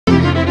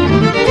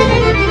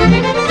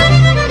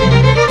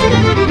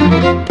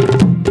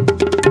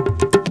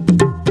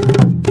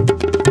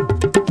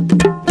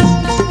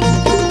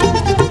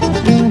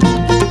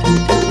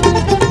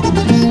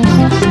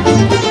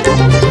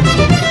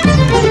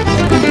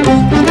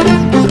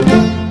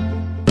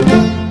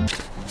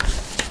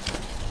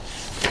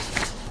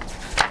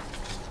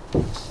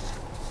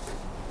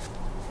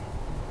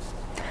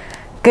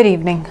Good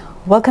evening.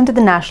 Welcome to the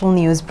National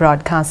News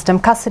Broadcast. I'm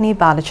Kasani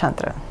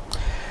Balachandra.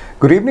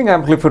 Good evening,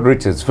 I'm Clifford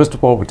Richards. First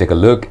of all, we take a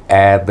look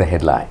at the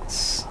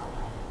headlines.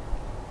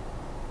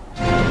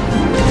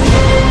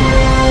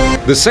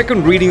 The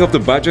second reading of the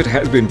budget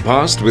has been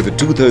passed with a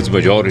two-thirds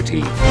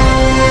majority.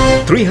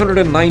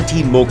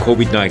 319 more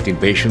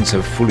COVID-19 patients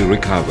have fully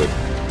recovered.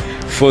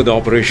 Further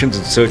operations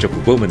in search of a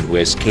woman who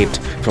escaped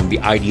from the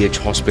IDH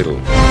hospital.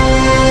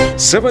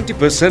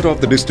 70%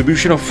 of the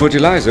distribution of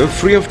fertilizer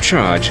free of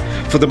charge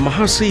for the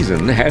Maha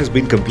season has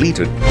been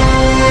completed.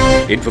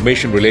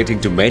 Information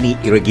relating to many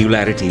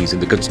irregularities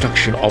in the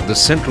construction of the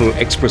Central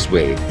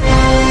Expressway.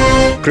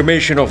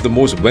 Cremation of the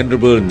most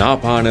venerable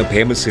Napana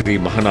Pemasiri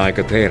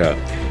Mahanayaka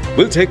Thera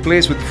will take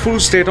place with full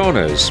state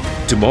honours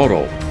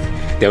tomorrow.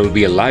 There will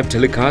be a live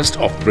telecast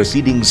of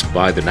proceedings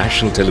by the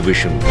national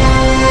television.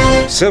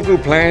 Several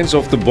plans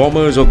of the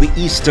bombers of the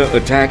Easter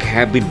attack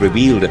have been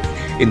revealed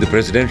in the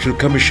Presidential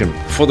Commission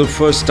for the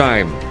first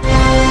time.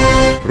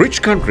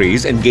 Rich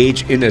countries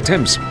engage in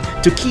attempts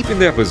to keep in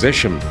their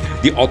possession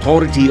the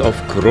authority of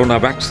corona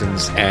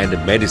vaccines and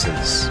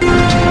medicines.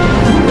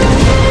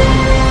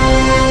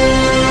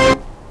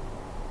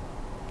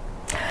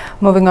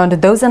 Moving on to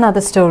those and other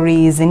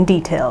stories in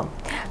detail.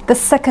 The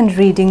second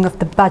reading of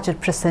the budget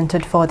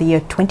presented for the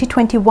year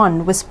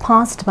 2021 was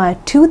passed by a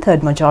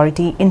two-third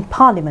majority in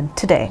Parliament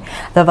today.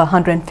 There were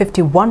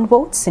 151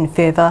 votes in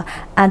favour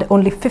and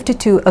only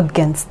 52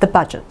 against the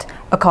budget.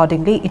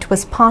 Accordingly, it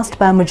was passed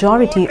by a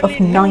majority of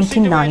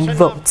 99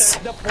 votes.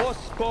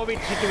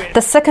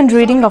 The second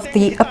reading of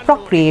the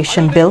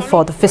appropriation bill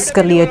for the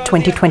fiscal year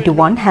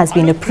 2021 has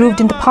been approved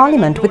in the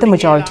Parliament with a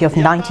majority of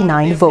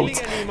 99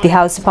 votes. The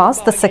House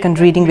passed the second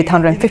reading with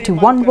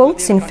 151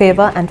 votes in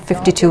favour and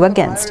 52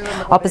 against.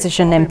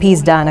 Opposition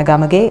MPs Diana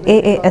Gamage,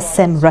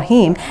 AASM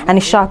Rahim and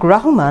Ishaq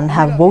Rahman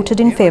have voted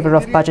in favour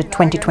of Budget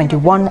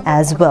 2021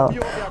 as well.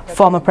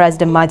 Former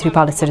President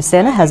Maithripala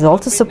Sirisena has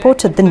also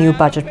supported the new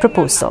budget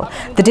proposal.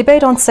 The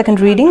debate on second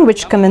reading,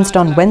 which commenced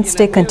on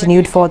Wednesday,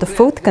 continued for the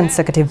fourth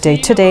consecutive day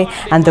today,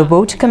 and the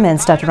vote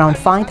commenced at around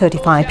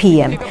 5:35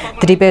 p.m.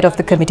 The debate of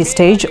the committee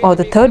stage, or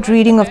the third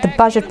reading of the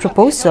budget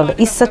proposal,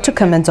 is set to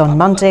commence on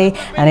Monday,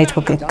 and it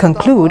will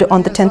conclude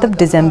on the 10th of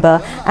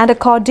December, and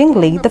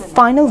accordingly, the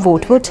final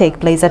vote will take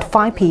place at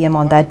 5 p.m.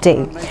 on that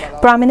day.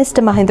 Prime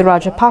Minister Mahinda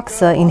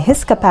Rajapaksa, in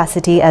his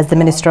capacity as the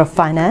Minister of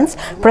Finance,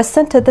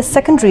 presented the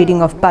second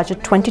reading of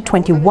Budget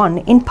 2021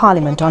 in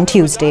Parliament on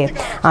Tuesday.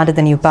 Under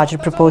the new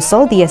budget proposal,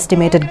 the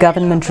estimated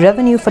government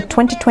revenue for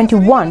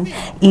 2021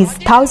 is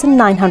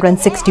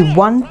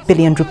 1,961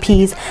 billion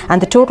rupees and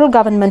the total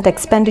government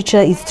expenditure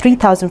is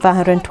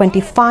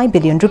 3,525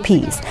 billion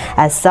rupees.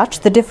 As such,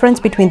 the difference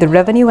between the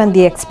revenue and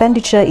the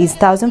expenditure is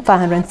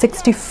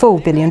 1,564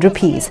 billion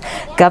rupees.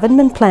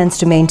 Government plans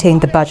to maintain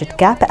the budget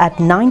gap at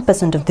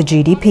 9% of the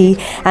GDP,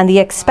 and the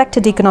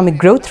expected economic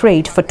growth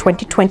rate for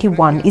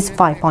 2021 is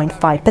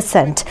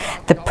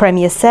 5.5%. The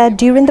Premier said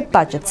during the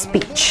budget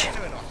speech.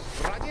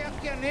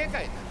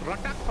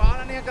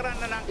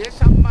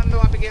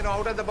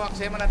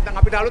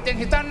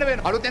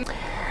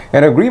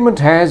 An agreement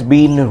has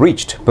been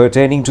reached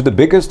pertaining to the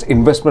biggest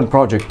investment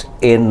project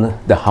in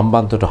the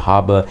Hambantota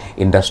Harbour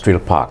Industrial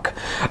Park.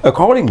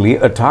 Accordingly,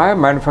 a tyre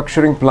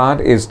manufacturing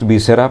plant is to be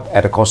set up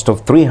at a cost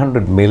of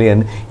 $300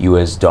 million.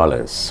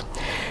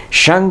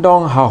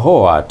 Shandong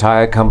Hahoa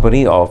Tyre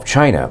Company of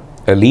China,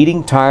 a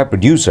leading tyre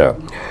producer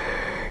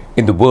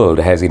in the world,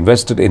 has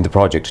invested in the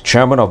project.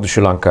 Chairman of the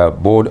Sri Lanka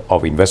Board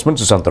of Investment,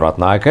 Susantha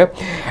Ratnayaka,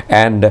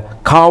 and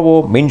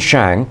Kawo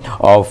Minshang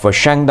of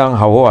Shandong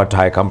Hahoa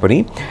Tyre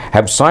Company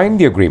have signed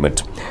the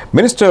agreement.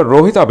 Minister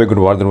Rohit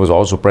Abegunwardhan was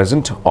also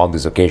present on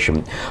this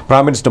occasion.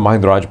 Prime Minister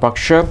Mahinda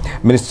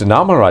Rajapaksa, Minister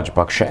Namal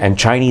Rajapaksa and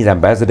Chinese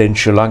Ambassador in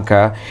Sri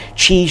Lanka,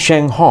 Chi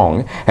Sheng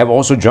Hong, have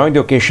also joined the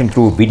occasion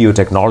through video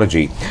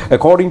technology.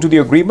 According to the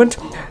agreement,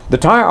 the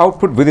tyre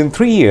output within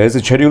 3 years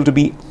is scheduled to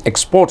be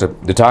exported.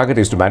 The target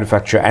is to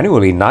manufacture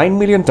annually 9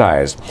 million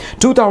tyres.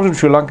 2,000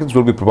 Sri Lankans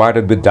will be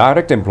provided with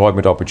direct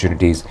employment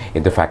opportunities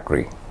in the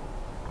factory.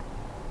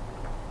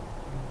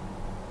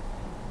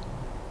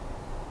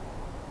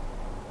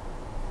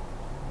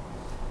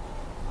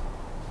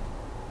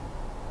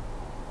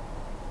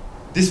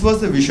 This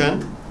was the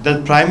vision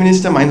that Prime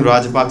Minister Mahinda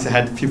Rajapaksa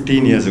had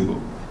 15 years ago.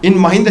 In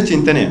Mahinda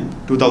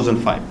Chintanaya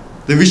 2005,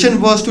 the vision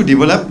was to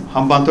develop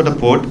Hambantota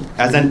Port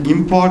as an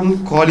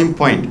important calling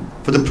point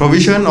for the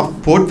provision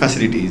of port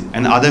facilities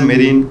and other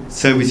marine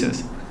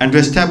services, and to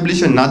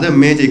establish another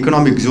major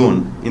economic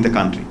zone in the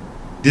country.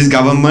 This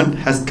government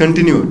has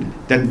continued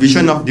that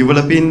vision of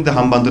developing the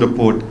Hambantota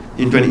Port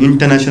into an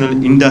international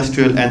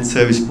industrial and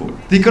service port.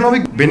 The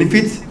economic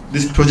benefits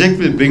this project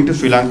will bring to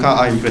Sri Lanka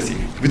are impressive.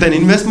 With an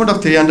investment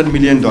of $300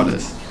 million,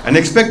 an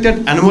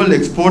expected annual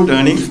export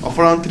earnings of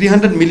around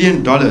 $300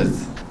 million,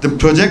 the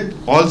project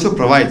also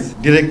provides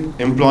direct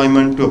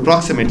employment to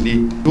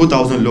approximately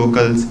 2,000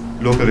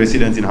 local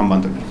residents in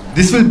Hambantota.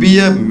 This will be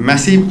a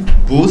massive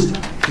boost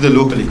to the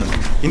local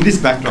economy. In this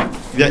backdrop,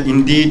 we are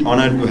indeed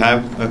honored to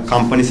have a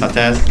company such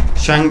as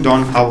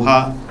Shandong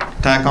Hahoa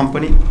Tyre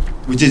Company,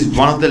 which is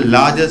one of the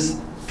largest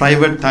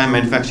private tyre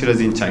manufacturers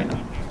in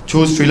China.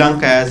 chose Sri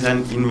Lanka as an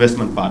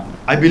investment partner.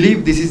 I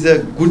believe this is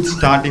a good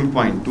starting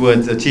point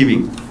towards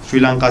achieving Sri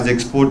Lanka's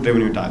export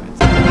revenue targets.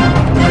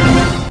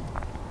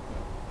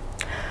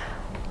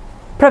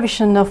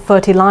 Provision of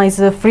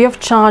fertilizer free of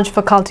charge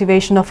for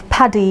cultivation of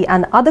paddy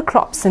and other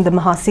crops in the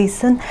Maha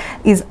season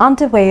is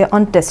underway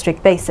on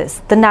district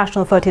basis. The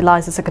National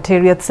Fertilizer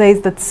Secretariat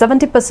says that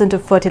 70%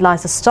 of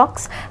fertilizer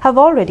stocks have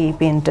already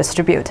been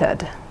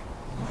distributed.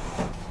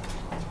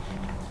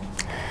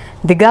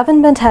 The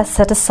government has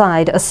set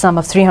aside a sum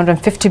of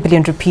 350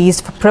 billion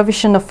rupees for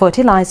provision of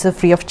fertilizer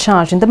free of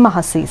charge in the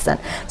Maha season.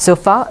 So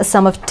far, a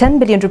sum of 10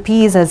 billion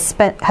rupees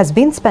has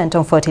been spent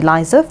on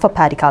fertilizer for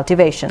paddy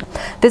cultivation.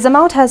 This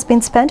amount has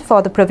been spent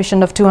for the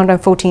provision of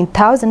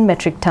 214,000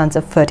 metric tons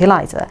of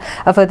fertilizer.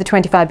 A further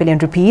 25 billion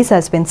rupees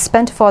has been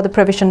spent for the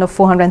provision of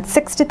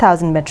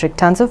 460,000 metric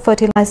tons of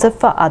fertilizer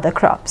for other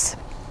crops.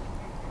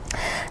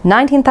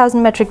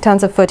 19,000 metric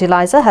tons of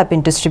fertilizer have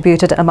been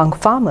distributed among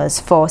farmers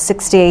for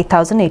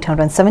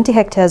 68,870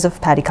 hectares of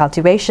paddy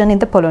cultivation in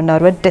the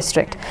Polonnaruwa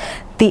district.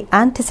 The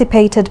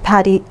anticipated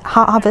paddy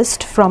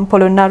harvest from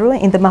Polonnaruwa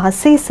in the Maha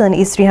season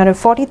is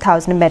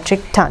 340,000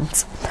 metric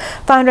tons.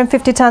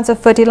 550 tons of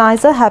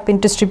fertilizer have been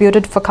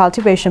distributed for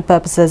cultivation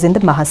purposes in the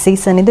Maha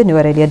season in the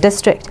Nuwara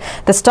district.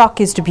 The stock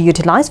is to be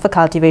utilized for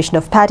cultivation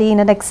of paddy in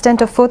an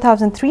extent of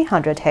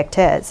 4,300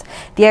 hectares.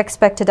 The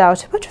expected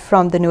output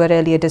from the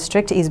Nuwara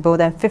district is more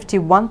than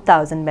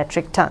 51,000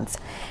 metric tons.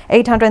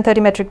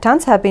 830 metric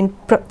tons have been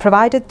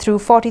provided through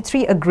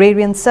 43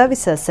 agrarian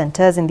services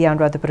centers in the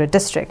Anuradhapura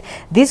district.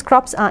 These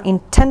crops are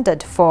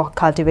intended for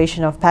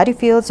cultivation of paddy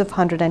fields of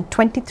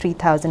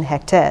 123,000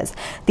 hectares.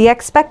 The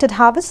expected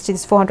harvest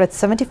is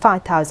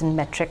 475,000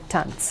 metric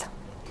tons.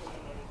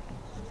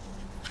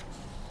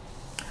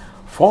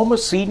 Former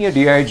senior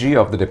DIG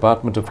of the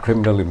Department of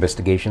Criminal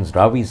Investigations,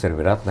 Ravi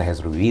Serviratna,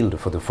 has revealed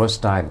for the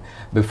first time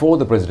before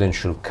the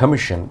Presidential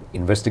Commission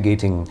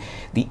investigating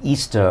the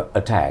Easter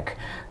attack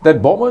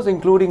that bombers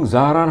including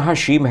Zahran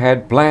Hashim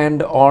had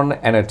planned on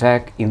an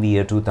attack in the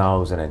year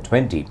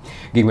 2020.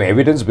 Giving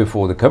evidence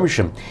before the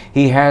Commission,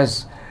 he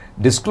has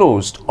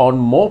disclosed on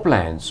more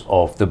plans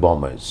of the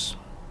bombers.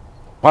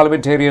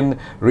 Parliamentarian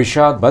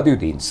Rishad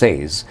Badiuddin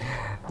says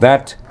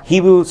that he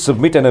will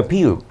submit an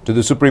appeal to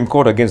the Supreme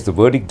Court against the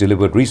verdict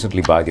delivered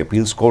recently by the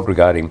Appeals Court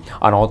regarding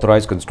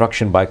unauthorized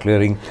construction by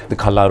clearing the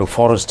Kallaru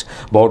forest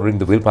bordering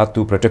the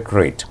Vilpattu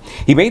Protectorate.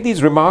 He made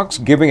these remarks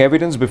giving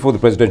evidence before the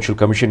Presidential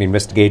Commission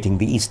investigating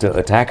the Easter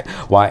attack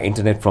via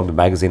internet from the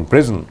magazine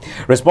Prison.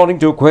 Responding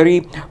to a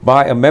query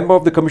by a member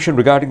of the Commission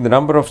regarding the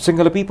number of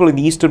Sinhala people in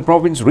the Eastern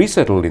Province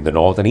resettled in the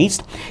North and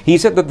East, he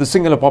said that the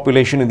Sinhala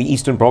population in the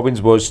Eastern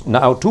Province was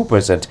now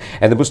 2%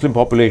 and the Muslim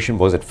population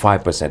was at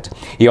 5%.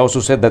 He also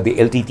said that the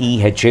LTTE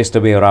had chased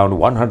away around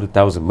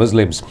 100,000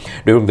 Muslims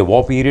during the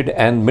war period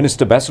and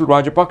Minister Basil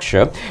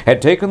Rajapaksa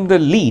had taken the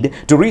lead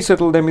to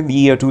resettle them in the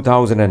year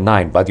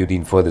 2009.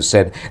 Badiuddin further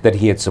said that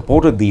he had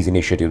supported these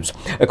initiatives.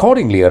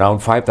 Accordingly, around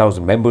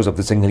 5,000 members of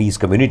the Sinhalese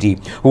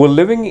community who were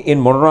living in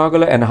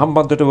Monoragala and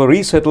Hambantota were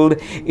resettled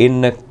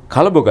in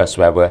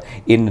Kalabugaswava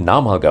in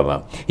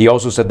Namalgama. He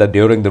also said that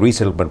during the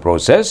resettlement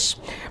process,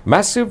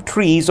 massive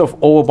trees of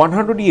over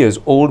 100 years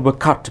old were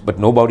cut, but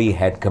nobody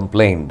had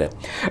complained.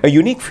 A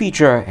unique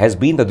feature has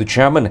been that the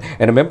chairman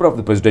and a member of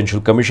the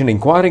Presidential Commission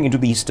inquiring into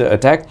the Easter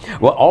attack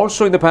were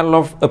also in the panel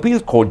of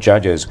appeals court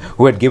judges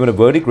who had given a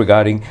verdict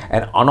regarding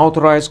an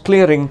unauthorized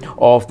clearing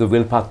of the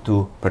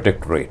Vilpattu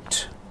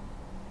Protectorate.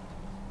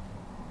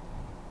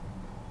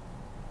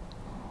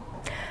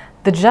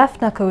 The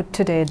Jaffna Court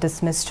today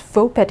dismissed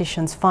 4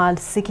 petitions filed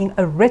seeking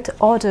a writ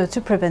order to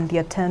prevent the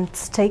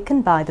attempts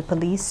taken by the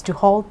police to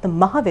halt the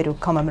Mahaviru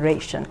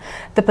commemoration.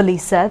 The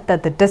police said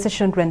that the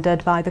decision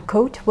rendered by the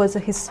court was a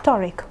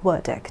historic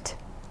verdict.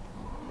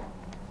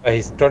 A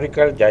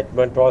historical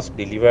judgment was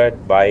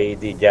delivered by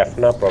the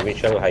Jaffna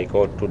Provincial High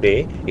Court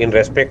today in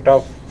respect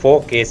of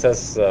 4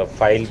 cases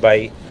filed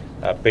by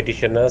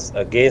petitioners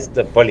against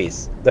the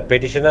police. The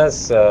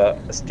petitioners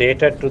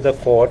stated to the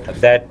court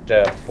that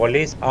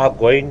police are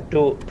going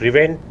to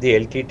prevent the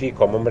LTT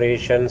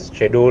commemorations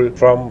scheduled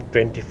from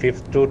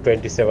 25th to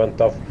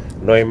 27th of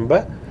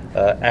November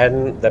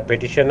and the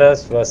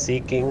petitioners were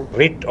seeking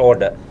writ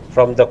order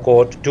from the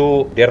court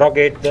to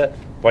derogate the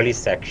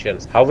police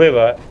actions.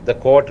 However, the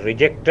court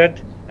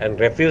rejected and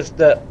refused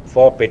the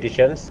 4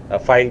 petitions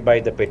filed by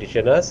the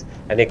petitioners,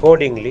 and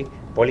accordingly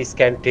police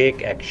can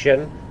take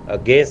action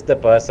against the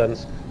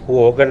persons who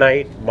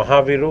organize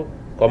Mahaviru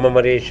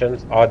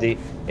commemorations or the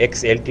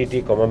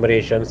ex-LTT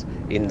commemorations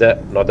in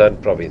the Northern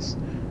Province.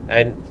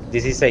 And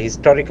this is a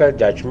historical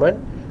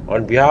judgment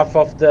on behalf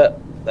of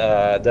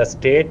the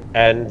state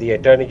and the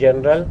Attorney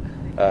General,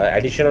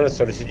 Additional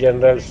Solicitor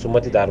General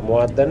Sumati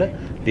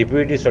Dharmawardana,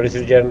 Deputy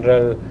Solicitor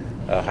General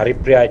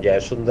Haripriya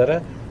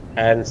Jayasundara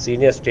and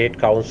Senior State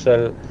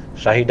Counsel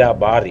Shahida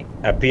Bari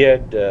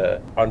appeared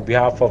on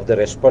behalf of the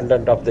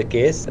respondent of the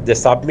case. The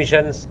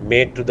submissions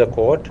made to the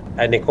court,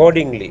 and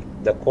accordingly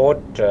the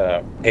court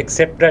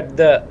accepted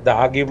the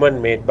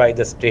argument made by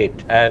the state,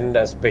 and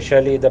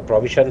especially the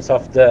provisions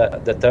of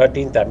the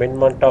 13th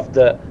Amendment of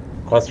the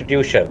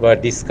constitution were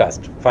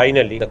discussed.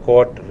 Finally, the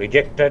court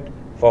rejected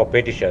 4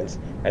 petitions,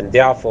 and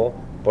therefore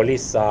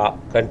police are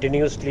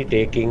continuously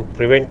taking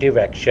preventive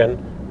action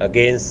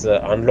against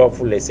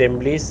unlawful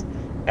assemblies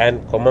and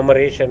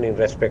commemoration in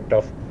respect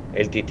of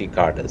LTT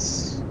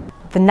cadres.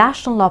 The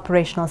National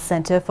Operational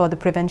Centre for the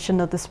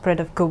Prevention of the Spread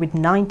of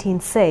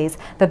COVID-19 says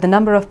that the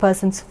number of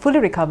persons fully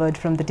recovered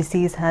from the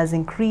disease has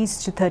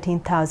increased to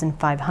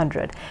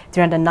 13,500.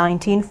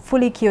 319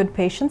 fully cured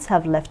patients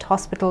have left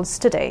hospitals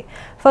today.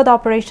 Further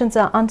operations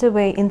are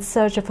underway in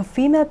search of a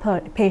female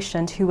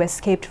patient who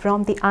escaped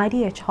from the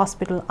IDH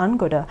hospital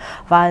Angoda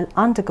while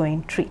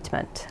undergoing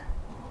treatment.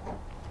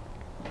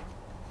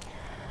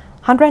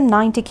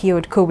 190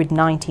 cured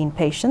COVID-19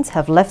 patients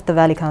have left the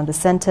Valikanda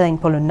Centre in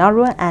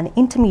Polonnaruwa and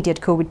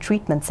Intermediate COVID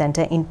Treatment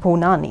Centre in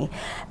Ponani.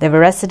 They were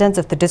residents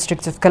of the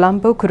districts of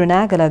Colombo,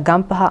 Kurunagala,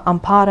 Gampaha,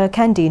 Ampara,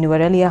 Kandy,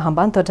 Nuwara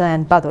Hambantota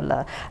and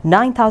Badulla.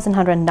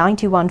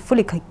 9,191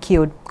 fully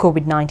cured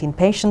COVID-19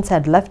 patients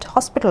had left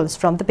hospitals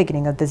from the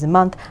beginning of this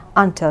month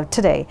until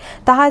today.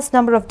 The highest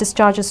number of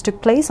discharges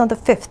took place on the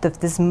 5th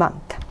of this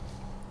month.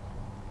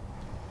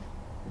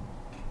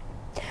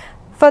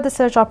 Further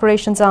search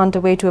operations are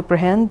underway to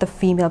apprehend the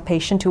female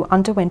patient who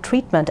underwent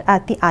treatment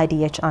at the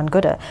IDH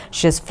Angoda.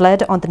 She has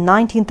fled on the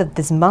 19th of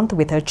this month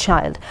with her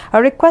child.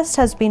 A request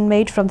has been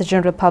made from the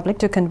general public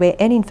to convey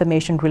any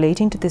information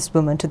relating to this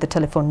woman to the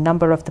telephone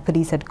number of the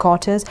police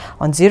headquarters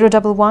on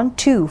 011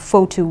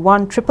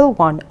 2421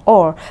 111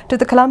 or to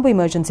the Colombo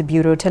Emergency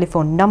Bureau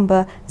telephone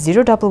number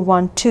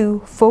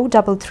 011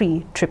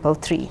 433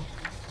 333.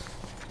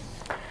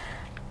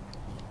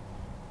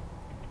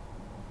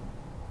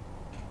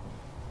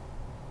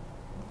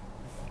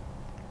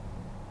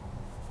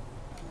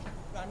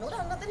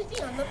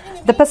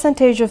 The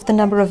percentage of the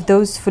number of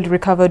those fully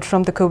recovered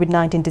from the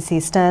COVID-19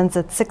 disease stands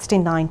at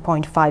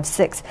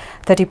 69.56.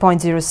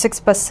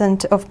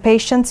 30.06% of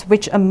patients,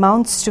 which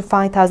amounts to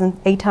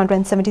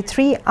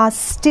 5,873, are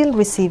still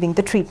receiving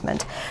the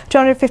treatment.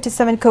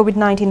 257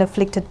 COVID-19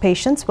 afflicted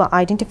patients were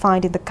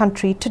identified in the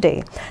country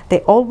today. They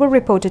all were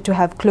reported to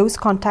have close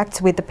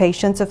contacts with the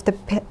patients of the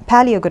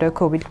Paliagoda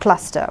COVID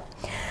cluster.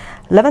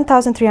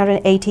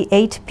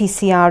 11,388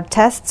 PCR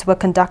tests were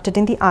conducted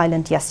in the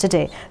island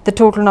yesterday. The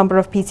total number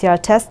of PCR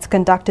tests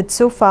conducted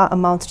so far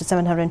amounts to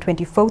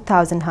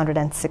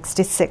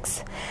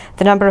 724,166.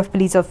 The number of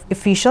police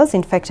officials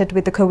infected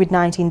with the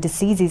COVID-19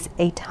 disease is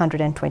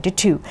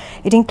 822.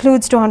 It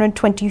includes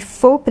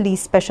 224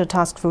 police special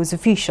task force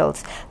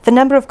officials. The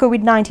number of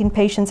COVID-19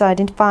 patients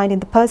identified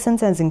in the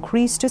persons has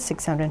increased to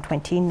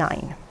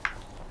 629.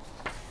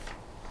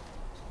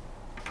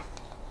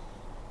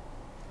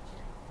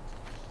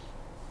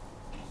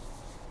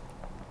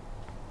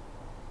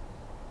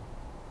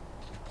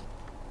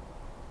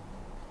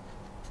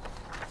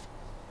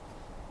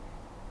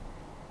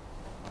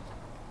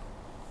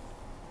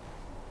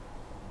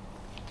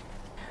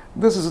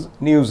 This is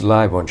News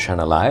Live on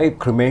Channel I.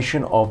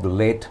 Cremation of the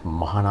late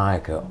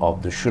Mahanayaka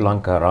of the Sri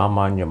Lanka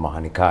Ramanya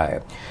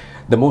Mahanikaya,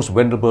 the most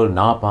venerable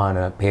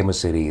Napana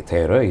Pemasiri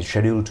Thera, is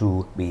scheduled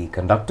to be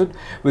conducted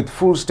with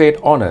full state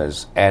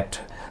honours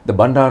at the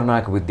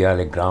Bandaranaika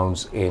Vidyalaya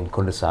grounds in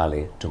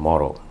Kundasale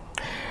tomorrow.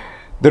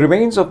 The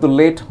remains of the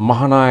late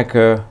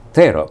Mahanayaka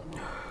Thera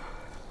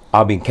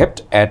are being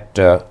kept at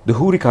the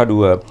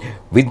Hurikadua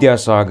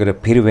Vidyasagara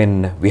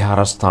Piriven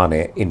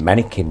Viharasthane in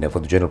Manikinda for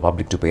the general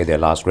public to pay their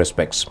last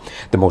respects.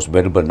 The most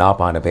venerable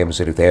Napana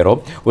Pemasiri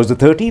Thero was the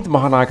 13th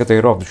Mahanayaka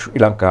Thero of the Sri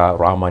Lanka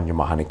Ramanya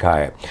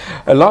Mahanikaya.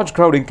 A large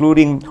crowd,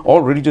 including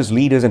all religious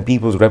leaders and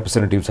people's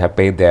representatives, have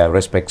paid their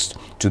respects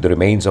to the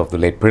remains of the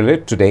late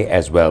prelate today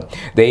as well.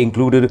 They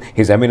included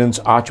His Eminence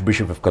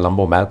Archbishop of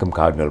Colombo Malcolm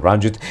Cardinal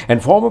Ranjit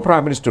and former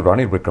Prime Minister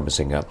Ranil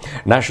Wickremesinghe.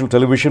 National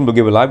television will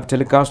give a live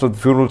telecast of the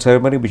funeral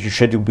ceremony, which is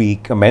scheduled to be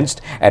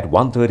commenced at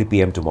 1:30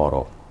 p.m.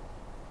 tomorrow.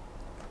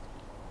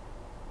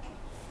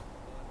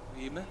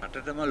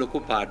 රටටම ලොකු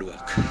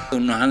පාඩුවක්.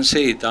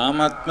 උන්වහන්සේ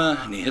ඊ타මාත්ම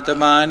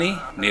නිහතමානී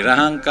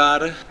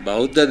නිර්හංකාර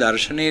බෞද්ධ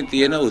දර්ශනයේ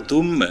තියෙන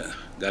උතුම්ම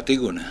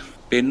ගතිගුණ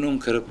පෙන්눔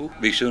කරපු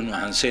භික්ෂුන්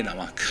වහන්සේ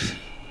නමක්.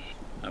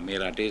 මේ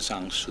රටේ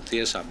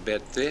සංස්කෘතිය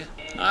සભ્યත්වය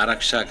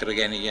ආරක්ෂා කර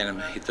ගැනීම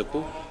හිතපු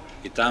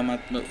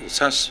ඊ타මාත්ම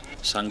උසස්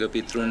සංඝ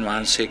පිතෘන්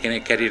වහන්සේ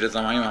කෙනෙක් හැටියට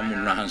තමයි මම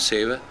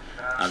උන්වහන්සේව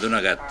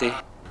අඳුනගත්තේ.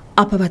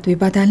 අපවත්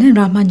විපදාල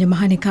රාමඤ්ඤ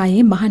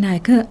මහානිකායේ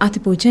මහානායක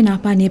අතිපූජ්‍ය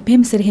නාපානීය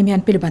පෙම්සිරි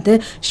හිමියන් පිළිබඳ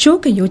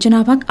ශෝක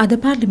යෝජනාවක් අද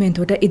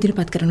පාර්ලිමේන්තුවට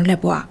ඉදිරිපත් කරනු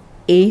ලැබුවා.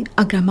 ඒ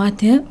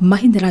අග්‍රාමාත්‍ය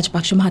මහින්ද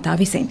රාජපක්ෂ මහතා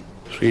විසින්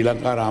ශ්‍රී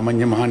ලංකා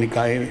රාමඤ්ඤ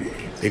මහානිකායේ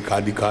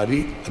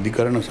ඒකාධිකාරී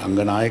අධිකරණ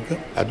සංඝනායක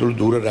ඇතුළු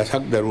දුර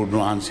රැසක් දරුණු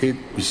වහන්සේ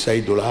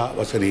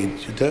 2012 වසරේ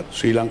සිට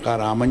ශ්‍රී ලංකා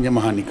රාමඤ්ඤ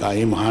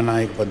මහානිකායේ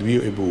මහානායක පදවිය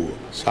ලැබූ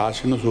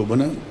ශාසන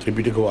සෝබන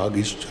ත්‍රිපිටක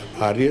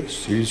වාගීශාර්ය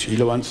ශ්‍රී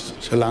ශීලවංශ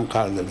ශ්‍රී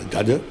ලංකාද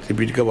ජජ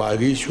ත්‍රිපිටක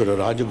වාගීශ්වර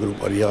රාජගුරු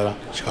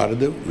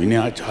පරියාචාර්ය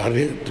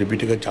විනයාචාර්ය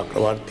ත්‍රිපිටක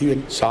චක්‍රවර්ති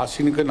වෙන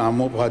ශාසනික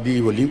නාමෝපාදී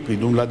වලින්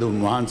පිදුම් ලද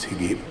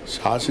උන්වහන්සේගේ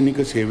ශාසනික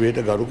සේවයට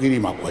ගරු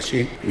කිරීමක්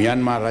වශයෙන්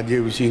මියන්මාර් රජය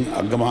විසින්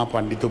අග්‍රමහා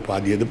පඬිතු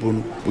උපාධියද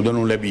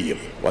පුදනු ලැබීය.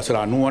 වසර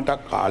 98ක්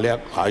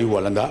කාලයක් ආයු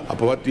වළඳා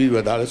අපවත් වී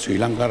වදාළ ශ්‍රී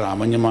ලංකා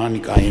රාමඤ්ඤ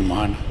මහානිකායේ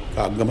මහාන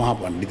කාග්ගමහා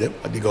පණ්ඩිත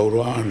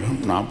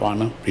අධිගෞරවානාපාන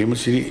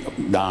ප්‍රේමසිරි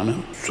දාන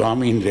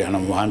ස්වාමීන්ද්‍රයන්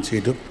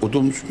වහන්සේට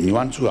උතුම්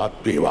නිවන්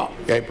සුවපත් වේවා.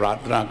 යයි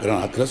ප්‍රාර්ථනා කරන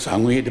අතර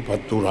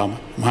සංවේදීපත් වූ රාම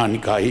මහා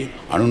නිකායේ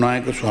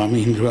අනුනායක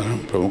ස්වාමීන්ද්‍රයන්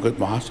ප්‍රමුඛ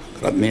මහා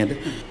සංඝරත්නයට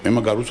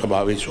මෙම ගරු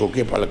සභාවේ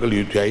ශෝකය පළ කළ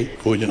යුතුයයි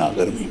යෝජනා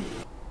කරමි.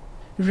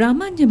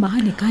 Ramanya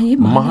Mahanikaya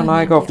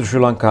Mahanayaka of the Sri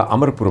Lanka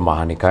Amarpura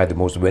Mahanikaya, the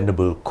most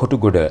venerable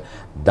Kotugoda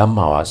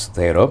Dhammavas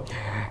Thero,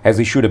 has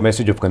issued a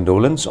message of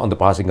condolence on the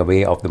passing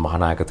away of the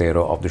Mahanayaka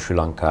Thero of the Sri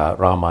Lanka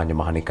Ramanya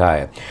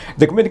Mahanikaya.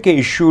 The communique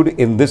issued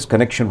in this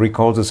connection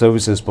recalls the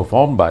services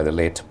performed by the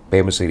late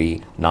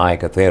Pemasiri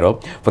Nayaka Thero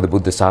for the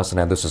Buddha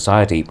Sasana and the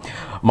society.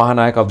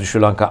 Mahanayaka of the Sri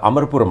Lanka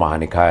Amarpura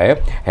Mahanikaya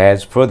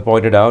has further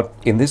pointed out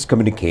in this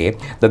communique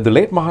that the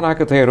late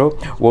Mahanayaka Thero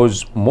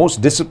was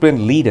most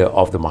disciplined leader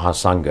of the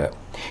Mahasangha.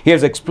 He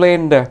has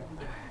explained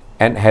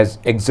and has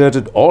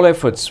exerted all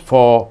efforts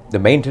for the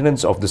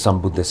maintenance of the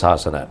Sambuddha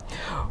Sasana.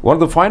 One of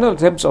the final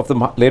attempts of the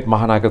late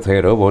Mahanayaka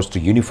Thero was to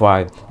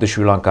unify the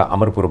Sri Lanka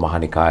Amarpura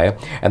Mahanikaya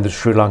and the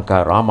Sri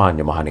Lanka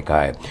Ramanya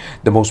Mahanikaya.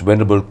 The most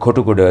venerable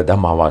Kotugoda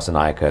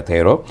Dhammavasanayaka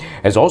Thero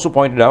has also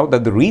pointed out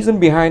that the reason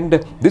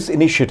behind this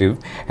initiative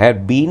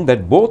had been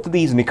that both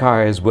these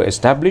Nikayas were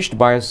established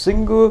by a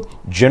single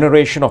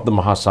generation of the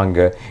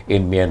Mahasangha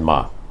in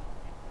Myanmar.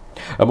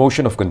 A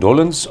motion of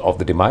condolence of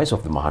the demise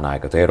of the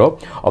Mahanayaka Thero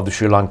of the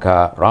Sri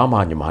Lanka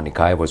Ramanya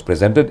Mahanikaya was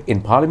presented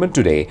in Parliament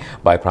today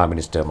by Prime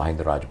Minister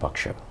Mahinda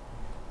Rajapaksa.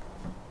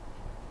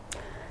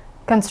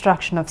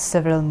 Construction of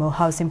several more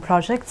housing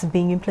projects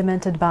being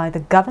implemented by the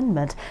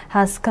government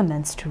has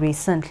commenced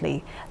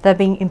recently. They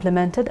are being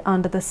implemented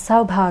under the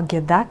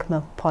Saubhagya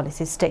Dakma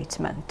policy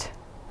statement.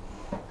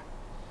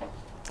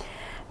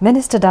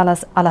 Minister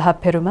Dallas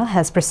Alahaperuma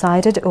has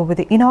presided over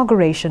the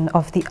inauguration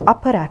of the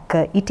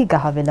Aparakka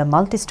Itigahavila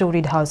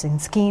multi-storied housing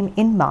scheme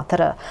in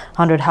Matara.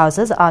 100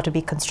 houses are to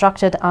be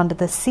constructed under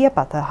the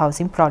Siyapatha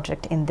housing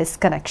project in this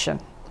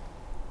connection.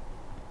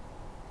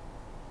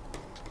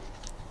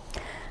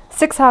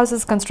 6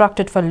 houses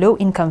constructed for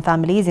low-income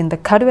families in the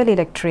Kaduwal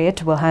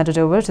electorate were handed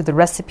over to the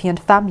recipient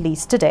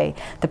families today.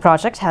 The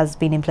project has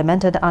been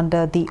implemented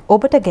under the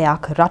Obata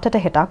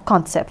Ratata Hetak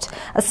concept.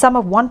 A sum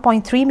of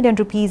 1.3 million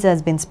rupees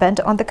has been spent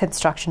on the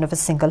construction of a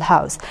single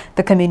house.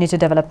 The Community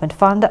Development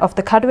Fund of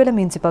the Kaduwal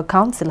Municipal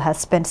Council has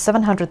spent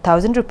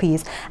 700,000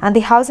 rupees and the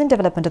Housing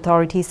Development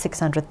Authority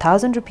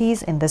 600,000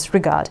 rupees in this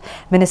regard.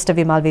 Minister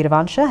Vimal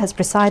Veeravansha has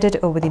presided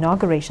over the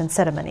inauguration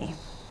ceremony.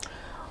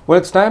 Well,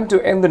 it's time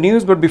to end the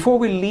news, but before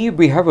we leave,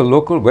 we have a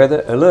local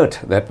weather alert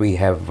that we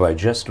have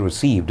just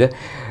received.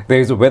 There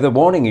is a weather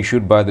warning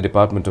issued by the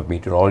Department of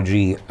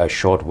Meteorology a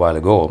short while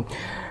ago.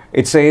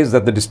 It says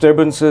that the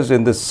disturbances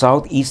in the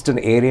southeastern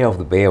area of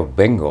the Bay of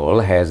Bengal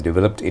has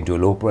developed into a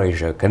low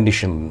pressure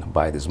condition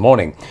by this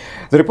morning.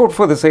 The report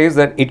further says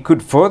that it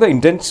could further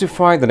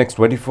intensify the next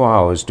 24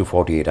 hours to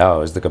 48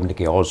 hours. The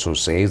communique also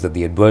says that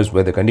the adverse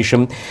weather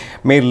condition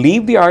may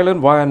leave the island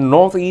via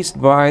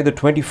northeast by the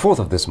 24th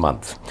of this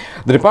month.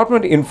 The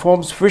department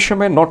informs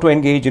fishermen not to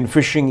engage in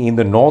fishing in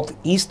the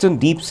northeastern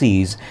deep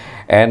seas,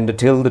 and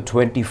till the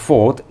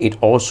 24th, it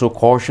also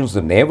cautions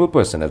the naval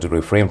personnel to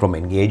refrain from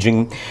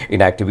engaging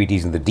in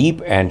activities in the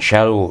deep and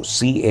shallow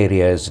sea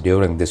areas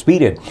during this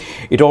period.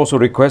 It also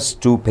requests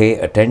to pay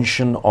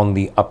attention on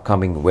the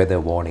upcoming weather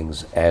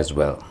warnings as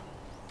well.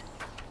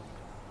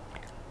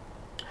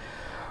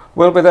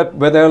 Well, with that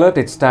weather alert,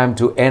 it's time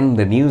to end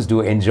the news.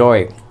 Do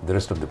enjoy the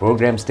rest of the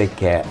programs. Take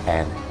care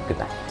and good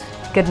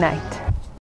night. Good night.